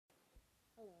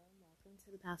welcome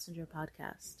to the Passenger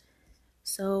Podcast.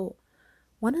 So,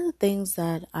 one of the things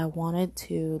that I wanted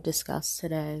to discuss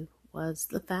today was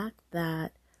the fact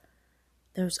that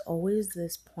there's always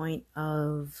this point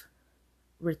of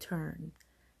return.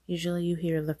 Usually you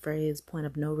hear the phrase point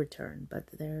of no return, but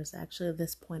there's actually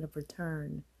this point of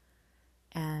return,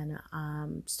 and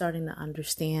I'm starting to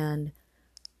understand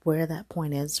where that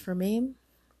point is for me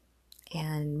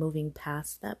and moving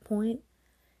past that point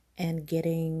and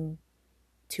getting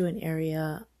to an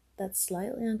area that's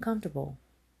slightly uncomfortable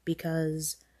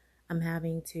because I'm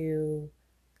having to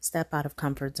step out of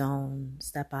comfort zone,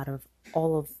 step out of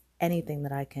all of anything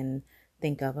that I can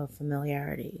think of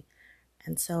familiarity.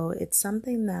 And so it's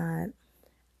something that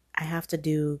I have to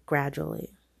do gradually.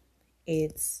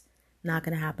 It's not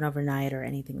going to happen overnight or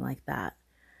anything like that.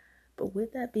 But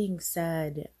with that being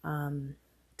said,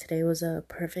 today was a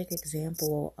perfect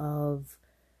example of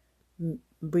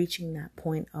reaching that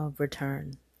point of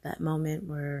return, that moment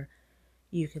where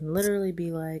you can literally be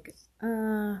like,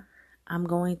 I'm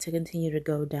going to continue to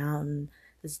go down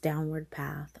this downward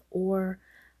path, or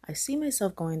I see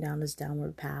myself going down this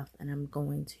downward path and I'm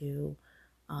going to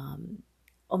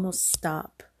almost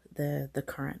stop the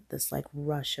current, this like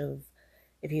rush of,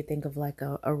 if you think of like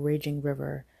a raging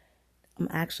river, I'm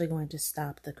actually going to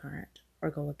stop the current or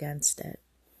go against it.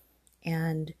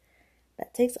 And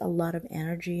that takes a lot of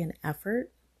energy and effort,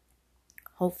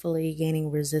 hopefully gaining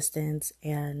resistance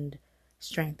and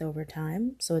strength over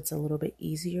time, so it's a little bit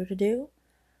easier to do.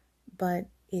 But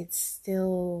it's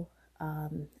still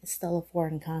a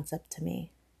foreign concept to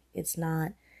me. It's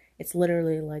not. It's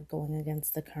literally like going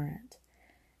against the current.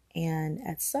 And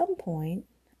at some point,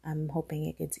 I'm hoping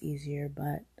it gets easier,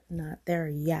 but not there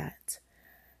yet.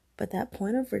 But that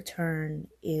point of return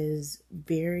is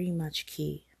very much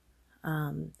key.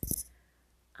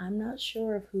 I'm not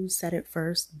sure of who said it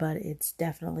first, but it's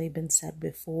definitely been said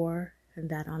before, and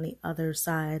that on the other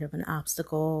side of an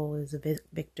obstacle is a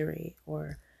victory,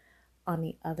 or on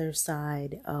the other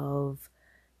side of,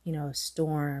 a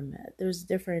storm. There's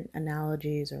different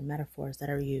analogies or metaphors that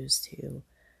are used to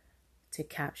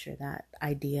capture that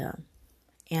idea.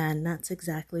 And that's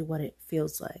exactly what it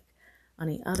feels like on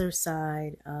the other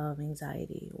side of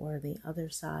anxiety, or the other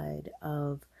side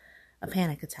of a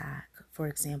panic attack, for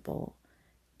example.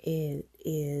 It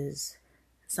is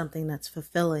something that's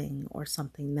fulfilling or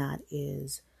something that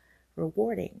is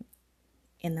rewarding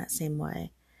in that same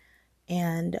way.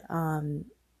 And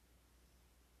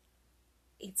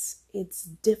it's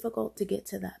difficult to get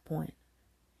to that point.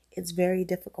 It's very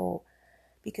difficult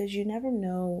because you never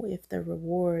know if the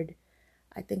reward,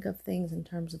 I think of things in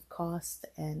terms of cost,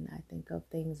 and I think of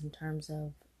things in terms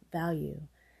of value.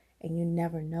 And you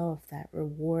never know if that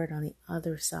reward on the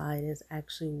other side is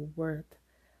actually worth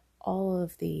all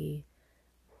of the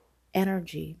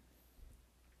energy,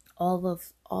 all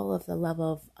of the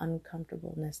level of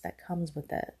uncomfortableness that comes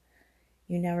with it.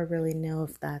 You never really know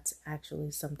if that's actually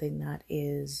something that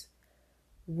is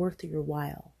worth your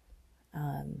while.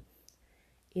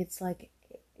 It's like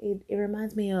it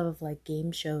reminds me of like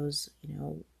game shows,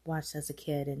 watched as a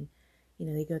kid, and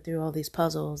they go through all these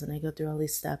puzzles and they go through all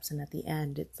these steps, and at the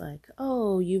end it's like,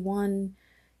 oh, you won,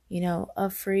 a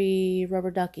free rubber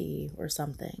ducky or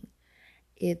something.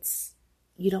 It's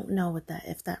You don't know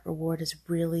if that reward is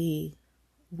really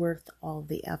worth all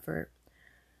the effort.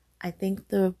 I think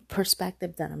the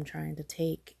perspective that I'm trying to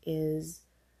take is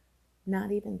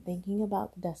not even thinking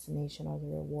about the destination or the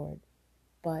reward,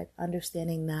 but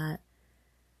understanding that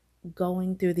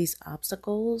going through these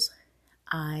obstacles,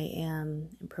 I am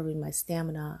improving my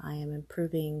stamina, I am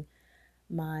improving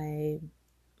my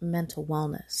mental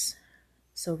wellness.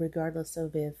 So regardless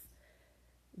of if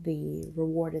the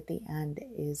reward at the end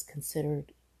is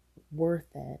considered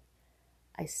worth it,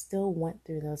 I still went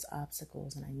through those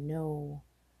obstacles, and I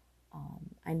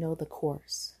know the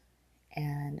course,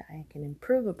 and I can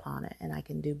improve upon it, and I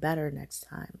can do better next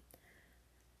time.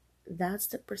 That's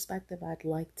the perspective I'd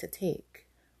like to take.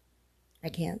 I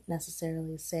can't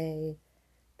necessarily say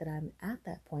that I'm at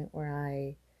that point where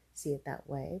I see it that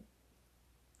way,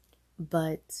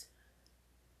 but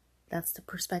that's the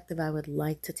perspective I would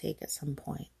like to take at some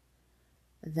point.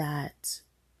 That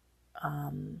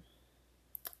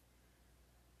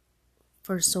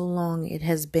for so long it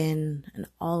has been an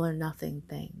all or nothing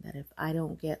thing, that if I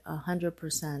don't get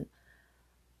 100%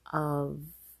 of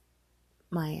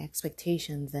my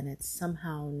expectations, then it's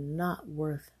somehow not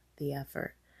worth the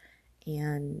effort.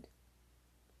 And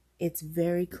it's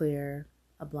very clear,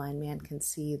 a blind man can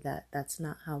see that that's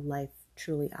not how life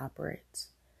truly operates.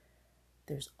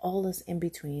 There's all this in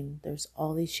between, there's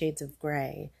all these shades of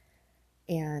gray,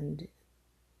 and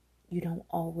you don't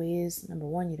always, number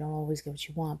one, you don't always get what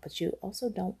you want, but you also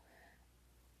don't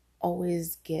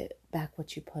always get back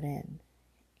what you put in.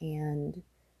 And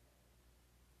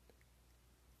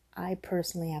I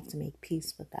personally have to make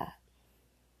peace with that.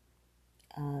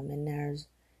 And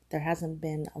there hasn't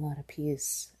been a lot of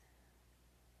peace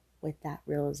with that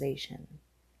realization.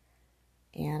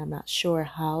 And I'm not sure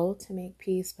how to make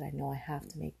peace, but I know I have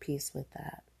to make peace with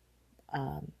that.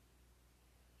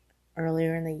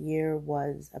 Earlier in the year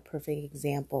was a perfect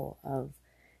example of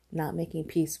not making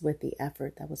peace with the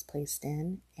effort that was placed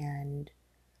in and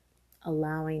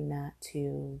allowing that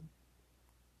to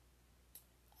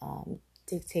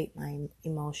dictate my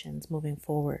emotions moving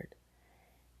forward.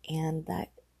 And that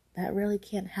really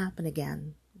can't happen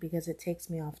again because it takes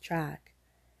me off track.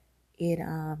 It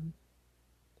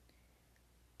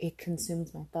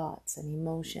consumes my thoughts and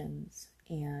emotions,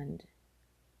 and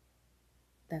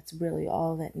that's really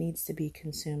all that needs to be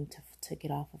consumed to get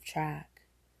off of track.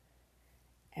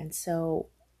 And so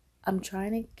I'm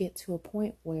trying to get to a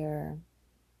point where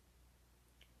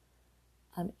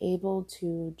I'm able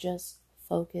to just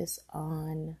focus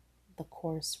on the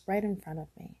course right in front of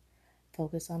me,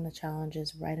 focus on the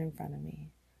challenges right in front of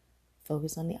me,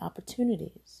 focus on the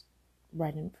opportunities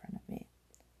right in front of me.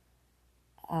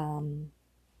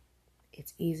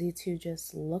 It's easy to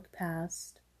just look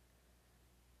past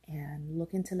and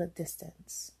look into the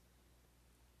distance.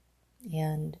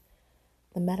 And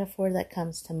the metaphor that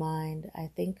comes to mind, I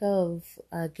think of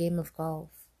a game of golf.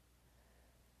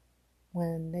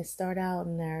 When they start out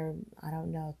and they're,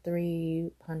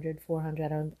 300, 400, I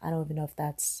don't even know if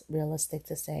that's realistic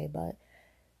to say, but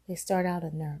they start out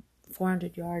and they're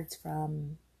 400 yards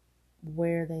from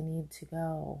where they need to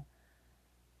go.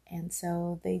 And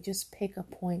so they just pick a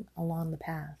point along the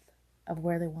path of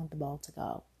where they want the ball to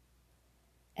go.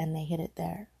 And they hit it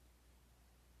there.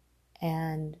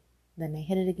 And then they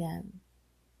hit it again.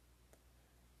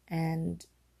 And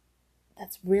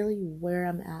that's really where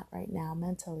I'm at right now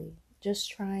mentally.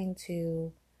 Just not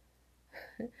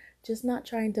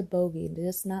trying to bogey,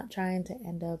 just not trying to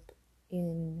end up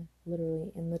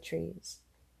literally in the trees.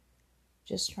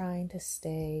 Just trying to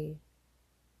stay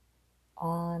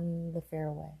on the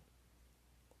fairway.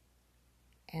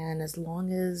 And as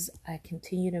long as I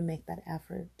continue to make that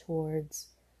effort towards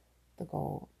the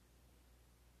goal,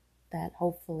 that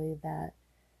hopefully that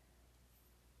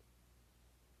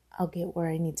I'll get where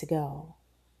I need to go.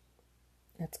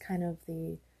 That's kind of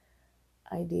the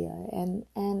idea. And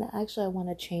actually I want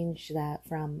to change that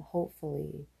from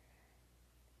hopefully.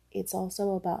 It's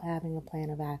also about having a plan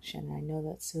of action. I know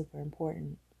that's super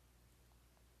important,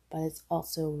 but it's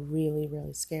also really,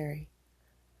 really scary.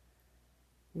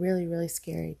 Really, really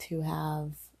scary to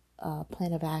have a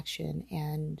plan of action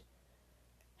and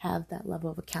have that level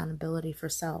of accountability for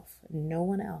self. No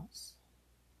one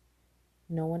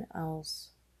else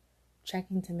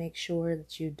checking to make sure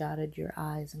that you dotted your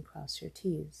I's and crossed your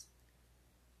T's.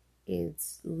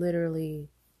 It's literally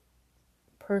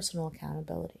personal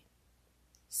accountability,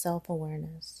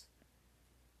 self-awareness,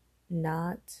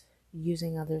 not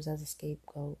using others as a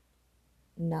scapegoat,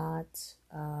 not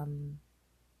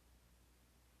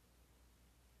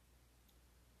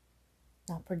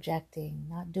projecting,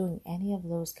 not doing any of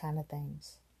those kind of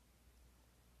things.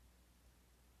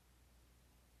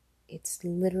 It's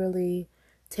literally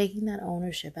taking that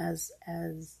ownership as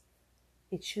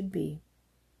it should be.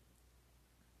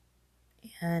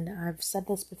 And I've said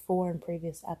this before in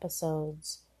previous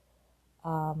episodes,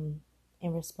 in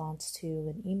response to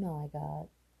an email I got.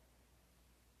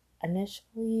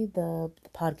 Initially, the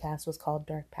podcast was called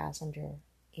Dark Passenger,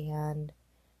 and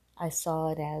I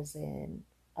saw it as in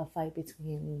a fight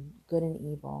between good and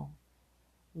evil.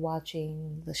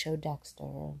 Watching the show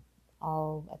Dexter,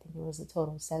 I think it was a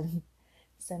total of seven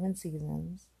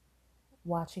seasons.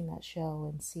 Watching that show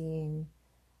and seeing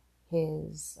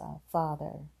his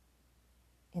father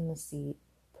in the seat,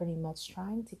 pretty much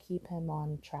trying to keep him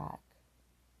on track,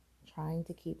 trying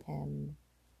to keep him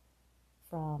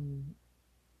from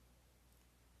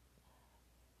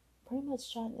pretty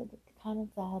much trying to kind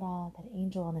of that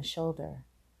angel on his shoulder.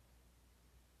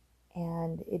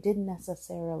 And it didn't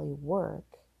necessarily work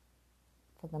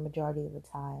for the majority of the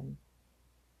time.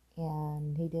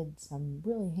 And he did some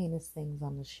really heinous things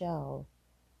on the show.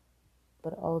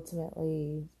 But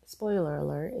ultimately, spoiler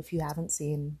alert, if you haven't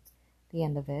seen the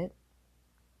end of it,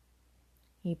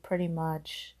 he pretty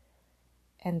much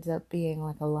ends up being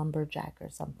like a lumberjack or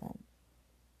something.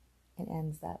 It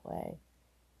ends that way.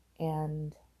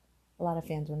 And a lot of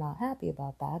fans were not happy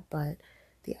about that, but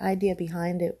the idea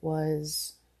behind it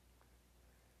was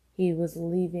he was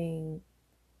leaving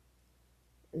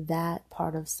that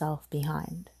part of self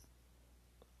behind.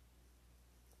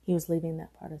 He was leaving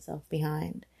that part of self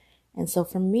behind. And so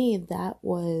for me, that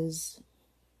was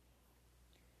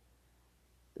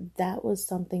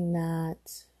something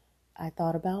that I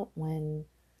thought about when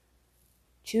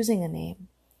choosing a name.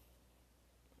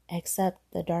 Except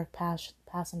the dark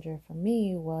passenger for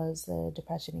me was the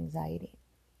depression anxiety.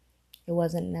 It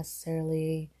wasn't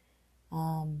necessarily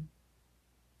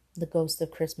the ghost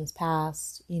of Christmas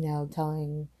past,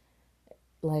 telling,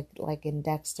 like in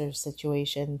Dexter's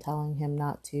situation, telling him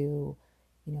not to,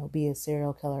 be a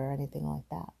serial killer or anything like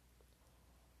that.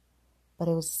 But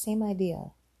it was the same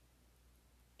idea.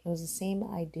 It was the same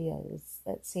idea. It's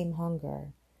that same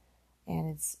hunger. And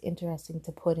it's interesting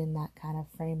to put in that kind of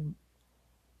frame.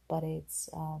 But it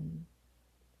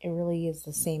really is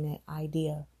the same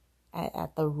idea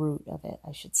at the root of it,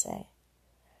 I should say.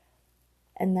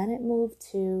 And then it moved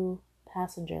to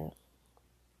passenger.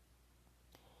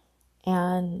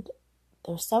 And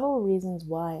there's several reasons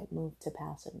why it moved to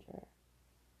passenger.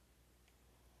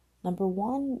 Number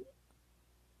one,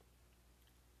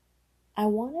 I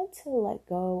wanted to let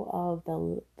go of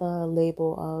the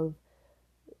label of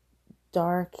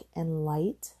dark and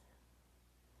light.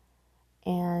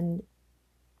 And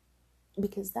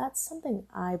because that's something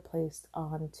I placed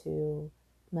onto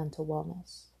mental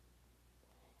wellness.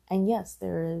 And yes,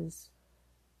 there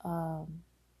are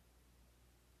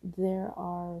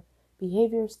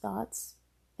behaviors, thoughts,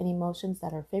 and emotions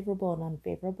that are favorable and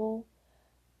unfavorable,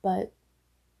 but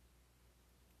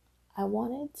I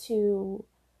wanted to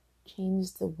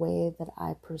change the way that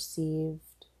I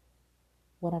perceived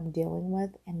what I'm dealing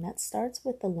with, and that starts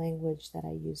with the language that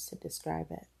I use to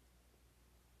describe it.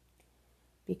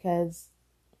 Because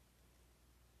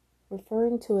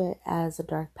referring to it as a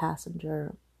dark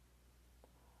passenger,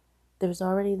 there's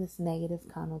already this negative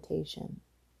connotation.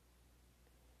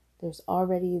 There's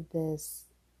already this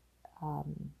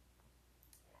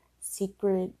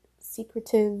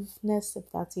secretiveness,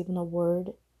 if that's even a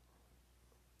word.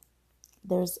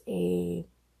 There's a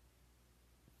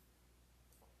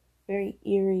very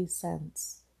eerie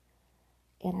sense.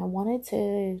 And I wanted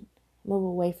to move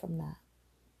away from that.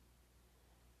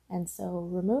 And so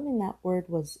removing that word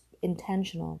was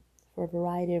intentional for a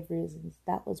variety of reasons.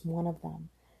 That was one of them.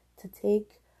 To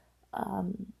take, I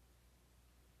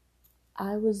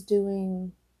was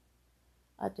doing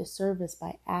a disservice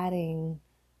by adding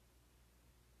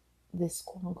this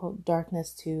quote unquote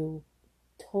darkness to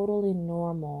totally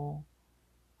normal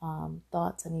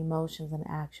thoughts and emotions and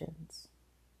actions.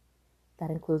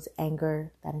 That includes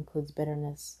anger, that includes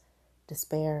bitterness,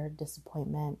 despair,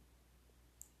 disappointment,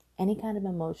 any kind of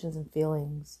emotions and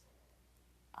feelings.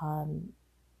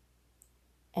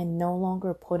 And no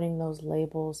longer putting those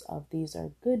labels of these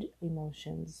are good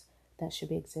emotions that should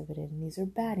be exhibited and these are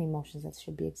bad emotions that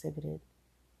should be exhibited.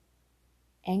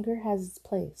 Anger has its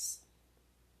place,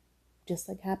 just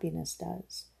like happiness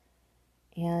does.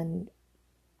 And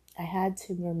I had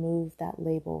to remove that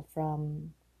label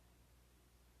from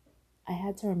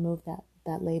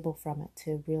it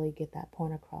to really get that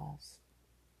point across.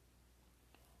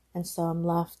 And so I'm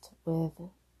left with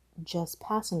just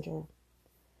passenger.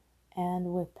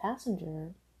 And with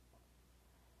passenger,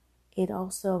 it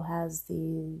also has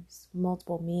these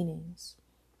multiple meanings.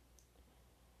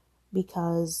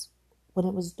 Because when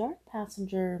it was dark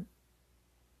passenger,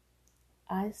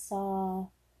 I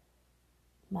saw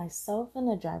myself in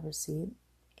the driver's seat,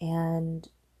 and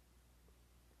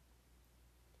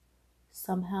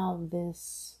somehow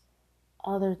this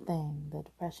other thing, the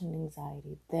depression,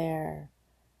 anxiety, there,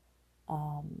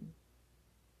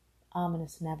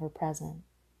 ominous, never present,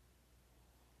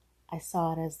 I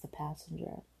saw it as the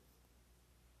passenger.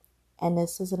 And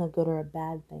this isn't a good or a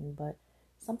bad thing, but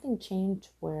something changed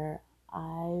where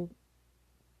I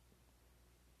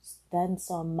then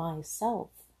saw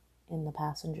myself in the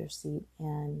passenger seat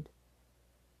and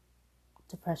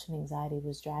depression, anxiety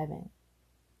was driving.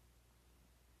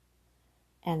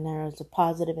 And there's a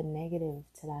positive and negative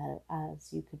to that,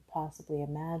 as you could possibly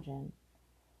imagine.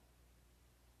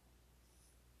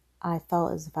 I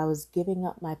felt as if I was giving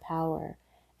up my power.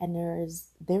 And there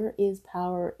is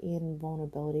power in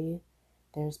vulnerability.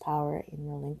 There's power in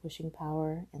relinquishing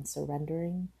power and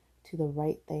surrendering to the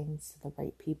right things, to the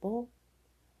right people.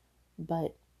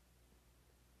 But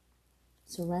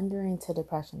surrendering to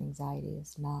depression, anxiety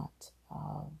is not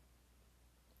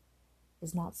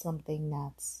something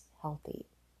that's healthy.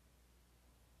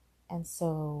 And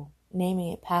so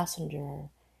naming it passenger,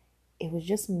 it was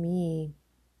just me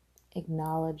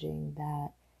acknowledging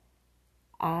that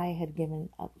I had given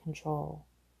up control.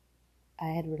 I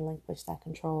had relinquished that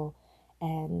control,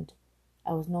 and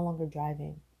I was no longer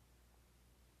driving.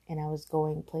 And I was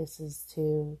going places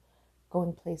to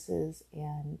going places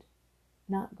and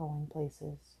not going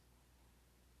places.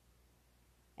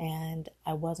 And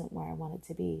I wasn't where I wanted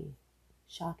to be,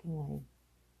 shockingly.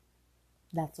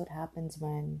 That's what happens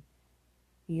when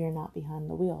you're not behind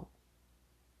the wheel.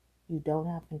 You don't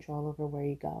have control over where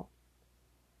you go.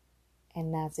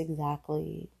 And that's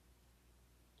exactly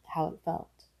how it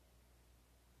felt.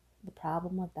 The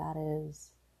problem with that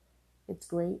is it's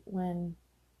great when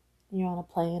you're on a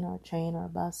plane or a train or a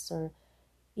bus, or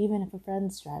even if a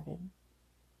friend's driving.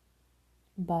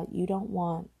 But you don't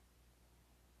want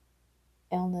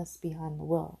illness behind the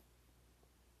wheel.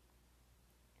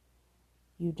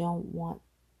 You don't want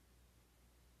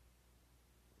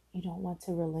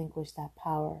to relinquish that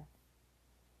power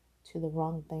to the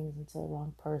wrong things and to the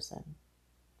wrong person.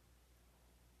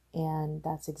 And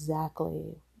that's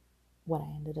exactly what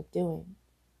I ended up doing.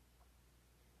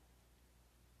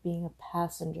 Being a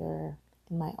passenger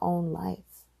in my own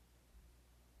life.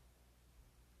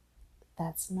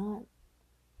 That's not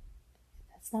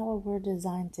what we're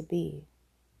designed to be.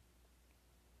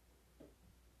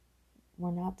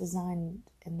 We're not designed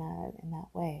in that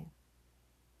way.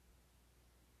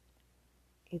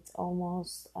 It's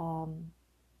almost, or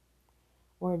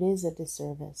it is a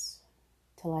disservice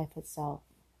to life itself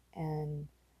and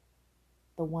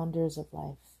the wonders of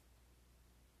life.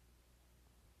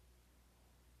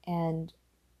 And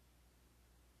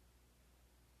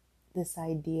this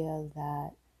idea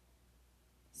that,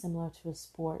 similar to a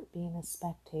sport, being a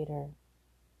spectator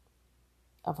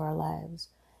of our lives.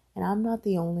 And I'm not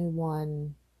the only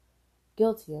one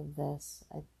guilty of this.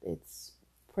 It's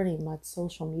pretty much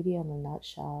social media in a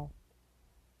nutshell.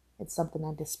 It's something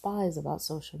I despise about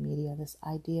social media, this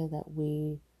idea that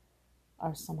we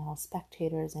are somehow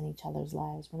spectators in each other's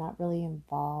lives. We're not really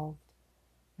involved.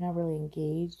 We're not really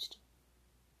engaged.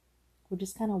 We're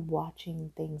just kind of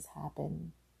watching things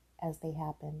happen as they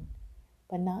happen,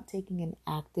 but not taking an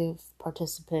active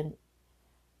participant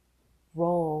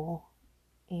role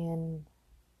in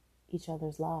each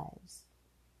other's lives.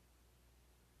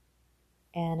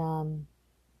 And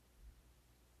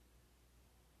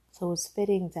so it's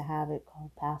fitting to have it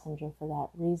called Passenger for that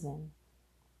reason.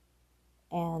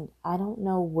 And I don't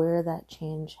know where that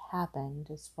change happened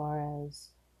as far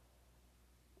as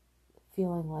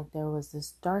feeling like there was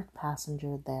this dark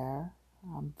passenger there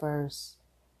versus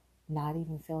not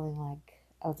even feeling like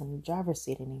I was in the driver's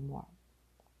seat anymore.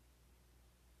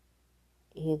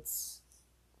 It's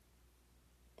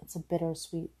a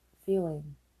bittersweet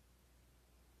feeling.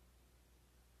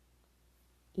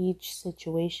 Each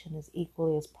situation is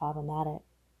equally as problematic.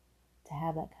 To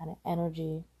have that kind of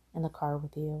energy in the car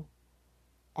with you,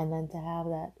 and then to have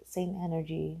that same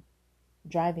energy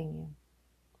driving you,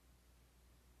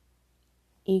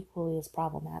 equally as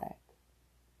problematic,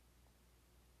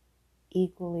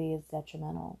 equally as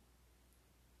detrimental.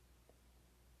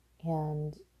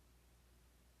 And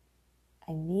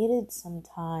I needed some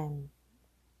time,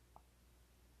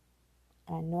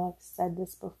 and I know I've said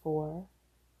this before,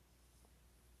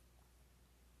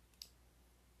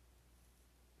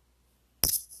 I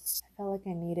felt like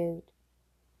I needed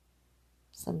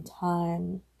some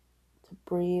time to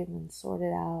breathe and sort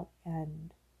it out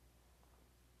and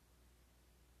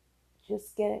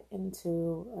just get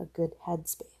into a good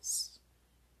headspace.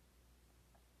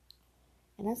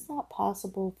 And that's not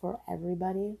possible for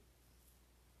everybody.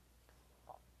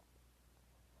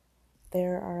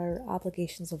 There are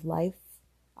obligations of life,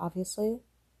 obviously,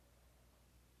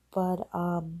 but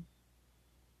I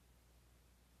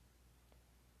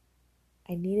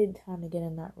needed time to get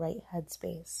in that right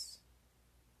headspace.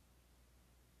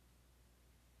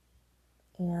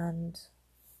 And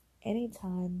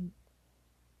anytime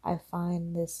I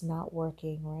find this not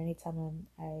working, or anytime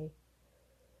I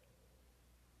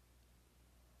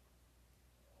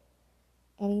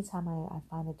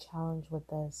find a challenge with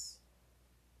this,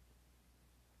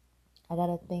 I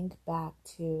gotta think back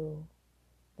to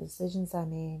the decisions I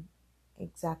made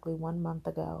exactly 1 month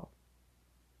ago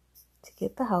to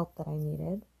get the help that I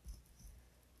needed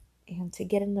and to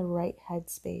get in the right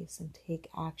headspace and take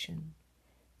action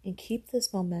and keep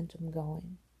this momentum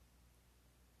going.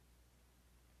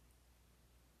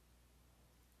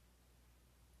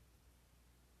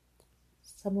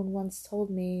 Someone once told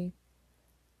me,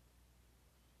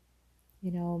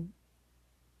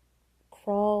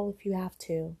 crawl if you have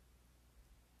to.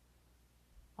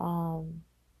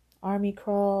 Army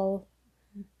crawl,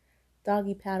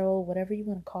 doggy paddle, whatever you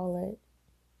want to call it.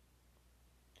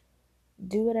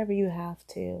 Do whatever you have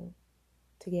to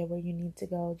get where you need to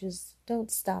go. Just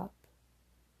don't stop.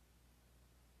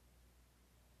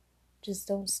 Just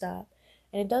don't stop.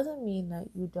 And it doesn't mean that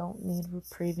you don't need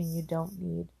reprieving, you don't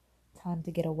need time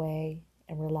to get away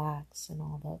and relax and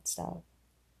all that stuff.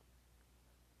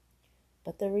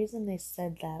 But the reason they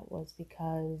said that was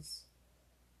because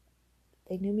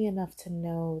they knew me enough to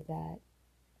know that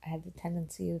I had the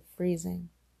tendency of freezing.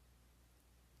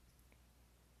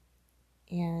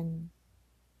 And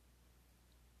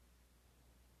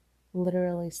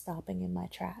literally stopping in my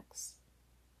tracks.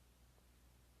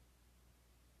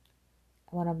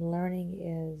 And what I'm learning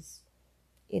is,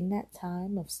 in that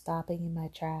time of stopping in my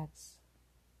tracks,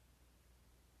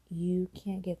 you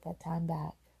can't get that time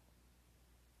back.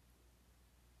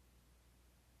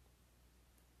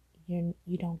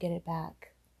 You don't get it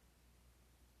back.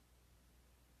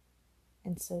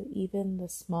 And so even the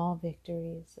small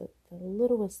victories, the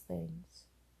littlest things,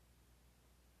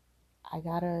 I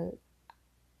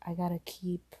gotta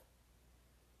keep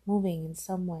moving in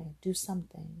some way, do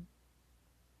something.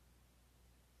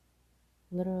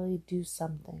 Literally do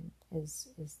something is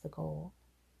the goal.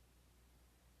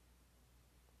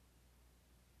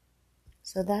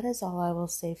 So that is all I will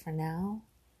say for now.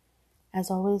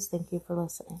 As always, thank you for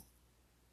listening.